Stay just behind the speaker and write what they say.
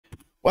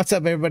What's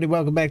up, everybody?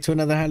 Welcome back to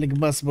another highly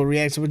combustible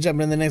reaction. We're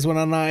jumping in the next one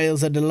on our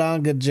Ilse the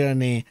Lange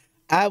journey.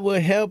 I will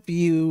help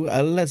you.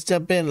 Let's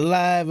jump in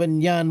live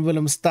and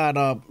Jan-Willem start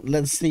up.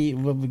 Let's see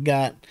what we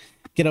got.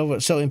 Get over,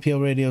 show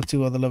NPO Radio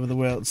 2 all the love of the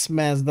world.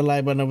 Smash the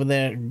like button over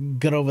there.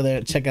 Get over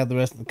there. Check out the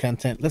rest of the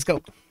content. Let's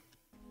go.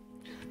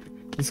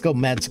 Let's go,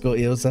 magical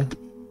Ilse.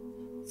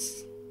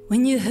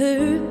 When you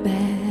hurt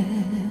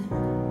bad,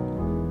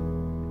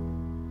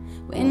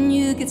 when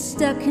you get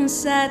stuck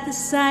inside the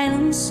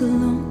silence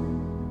alone,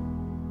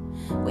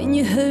 when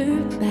you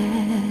hurt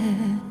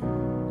bad,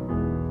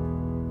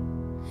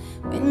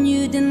 when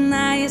you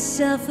deny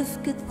yourself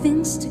of good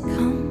things to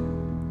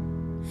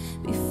come,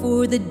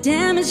 before the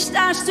damage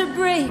starts to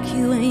break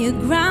you and your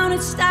ground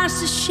it starts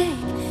to shake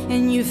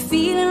and you're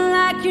feeling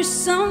like you're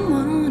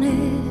someone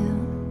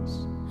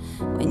else.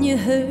 When you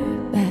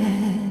hurt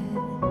bad,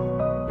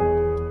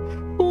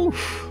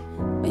 oof.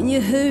 When you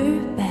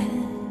hurt bad,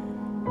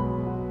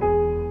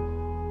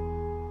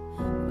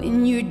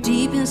 when you're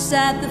deep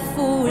inside the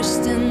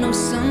forest and no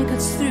sun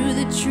cuts through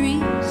the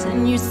trees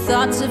and your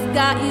thoughts have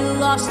got you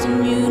lost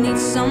and you need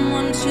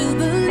someone to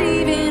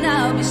believe in,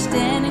 I'll be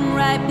standing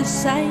right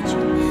beside you.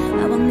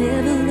 I will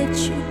never let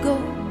you go.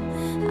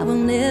 I will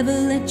never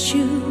let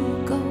you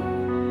go.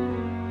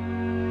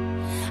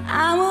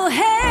 I will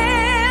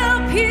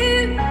help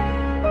you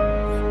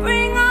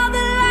bring all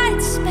the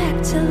lights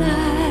back to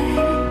life.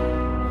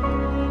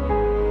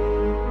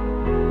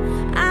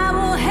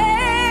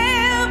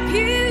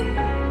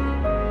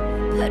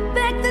 Put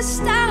back the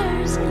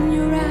stars in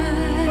your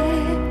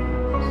eyes.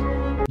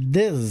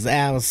 This is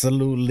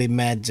absolutely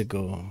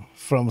magical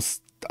from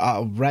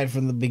right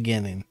from the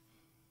beginning.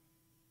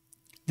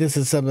 This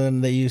is something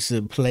that you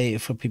should play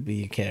for people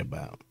you care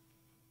about.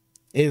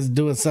 It's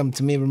doing something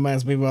to me. It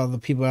reminds me of all the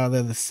people out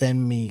there that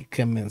send me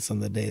comments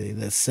on the daily,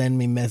 that send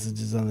me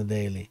messages on the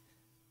daily.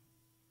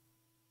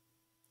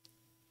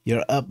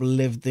 Your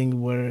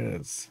uplifting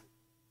words.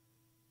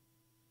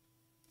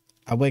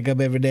 I wake up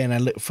every day and I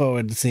look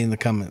forward to seeing the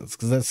comments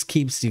because that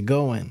keeps you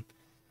going.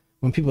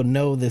 When people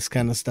know this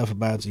kind of stuff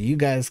about you, you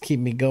guys keep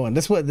me going.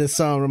 That's what this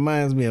song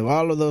reminds me of.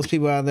 All of those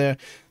people out there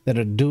that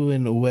are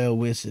doing well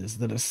wishes,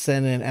 that are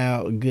sending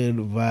out good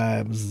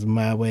vibes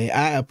my way.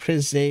 I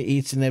appreciate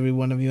each and every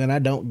one of you, and I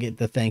don't get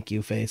to thank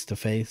you face to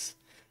face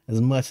as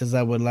much as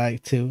I would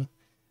like to.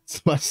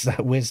 As much as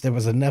I wish there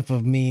was enough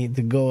of me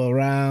to go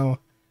around.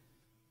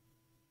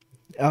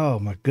 Oh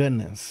my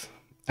goodness.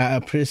 I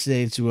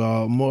appreciate you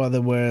all more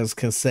than words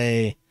can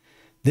say.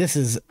 This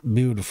is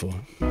beautiful.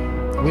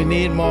 We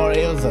need more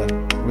Ilse.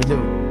 We do.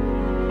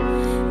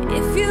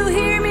 If you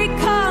hear me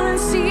call and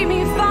see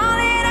me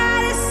falling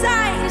out of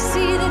sight, you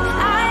see that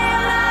I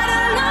am not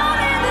alone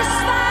in this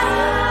fight.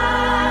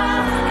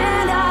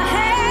 And I'll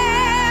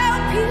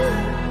help you.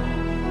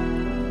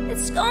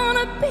 It's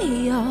gonna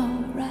be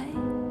alright.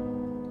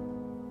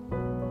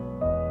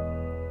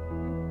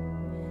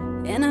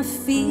 And I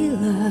feel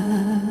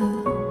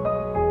love.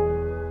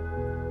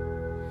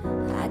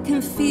 I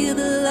can feel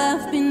the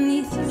love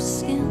beneath your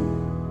skin.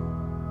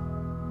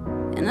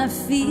 And I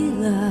feel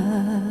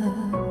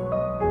love.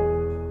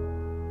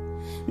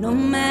 No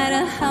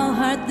matter how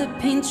hard the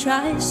pain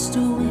tries to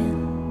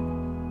win,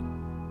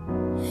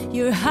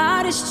 your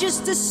heart is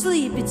just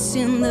asleep. It's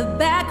in the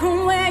back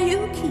room where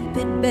you keep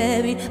it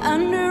buried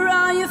under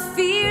all your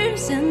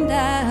fears and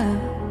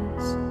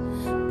doubts.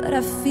 But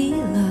I feel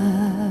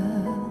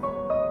love.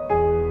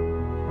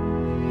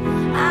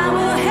 I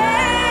will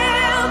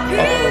help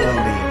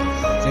you.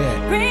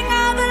 Bring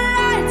all the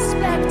lights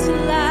back to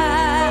life.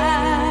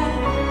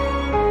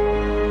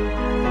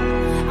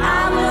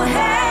 I will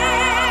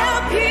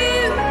help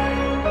you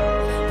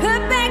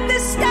put back the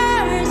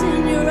stars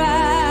in your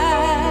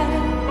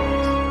eyes.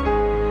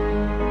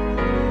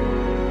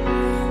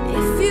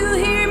 If you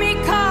hear me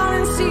call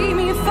and see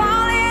me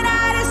falling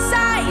out of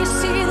sight, you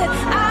see that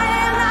I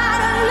am not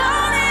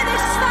alone in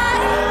this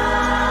fight.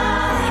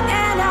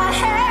 And I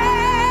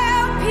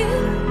help you.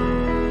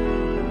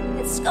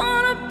 It's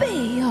gonna be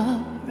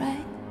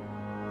alright.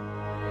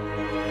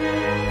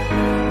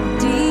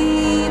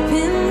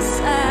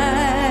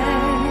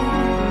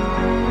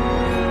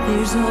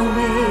 There's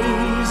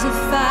always a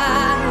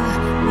fire.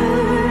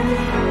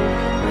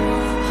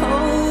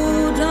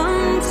 Hold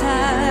on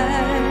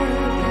tight.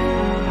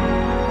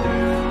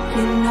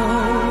 You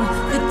know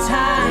the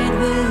tide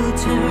will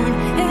turn.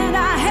 And I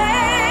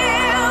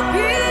help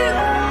you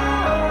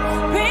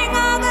bring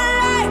all the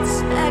lights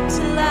back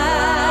to life.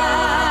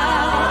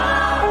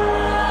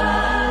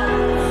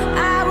 I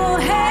will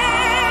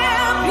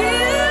help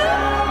you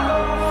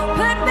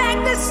put back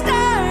the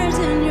stars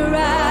in your eyes.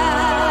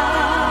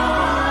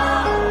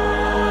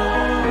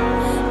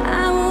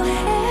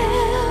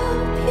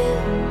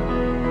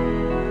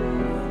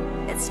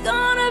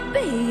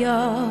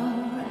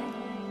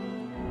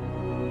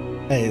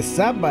 Hey,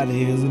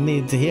 somebody who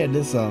needs to hear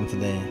this song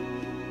today.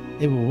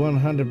 It will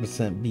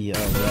 100% be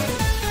alright.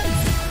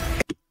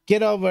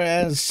 Get over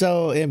and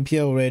show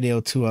NPO Radio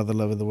 2 all the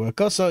love of the world.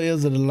 Go show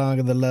Ilse the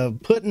Lange the love.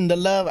 Putting the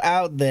love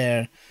out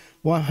there.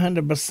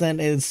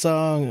 100% is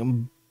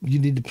song you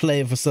need to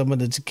play it for someone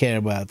that you care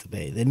about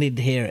today. They need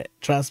to hear it.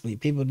 Trust me,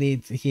 people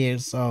need to hear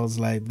songs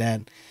like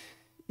that.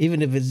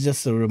 Even if it's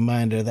just a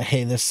reminder that,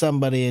 hey, there's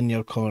somebody in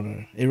your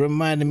corner. It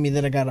reminded me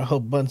that I got a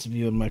whole bunch of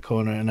you in my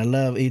corner, and I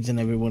love each and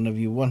every one of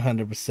you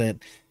 100%.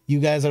 You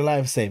guys are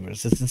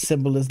lifesavers. It's as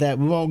simple as that.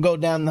 We won't go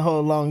down the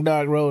whole long,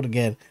 dark road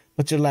again,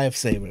 but you're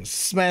lifesavers.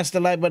 Smash the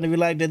like button if you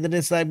liked it, the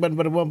dislike button,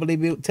 but it won't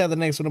believe you. Tell the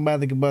next one about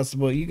the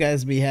Combustible. You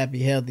guys be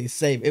happy, healthy,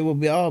 safe. It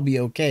will all be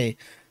okay.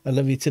 I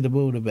love you to the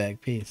moon and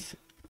back. Peace.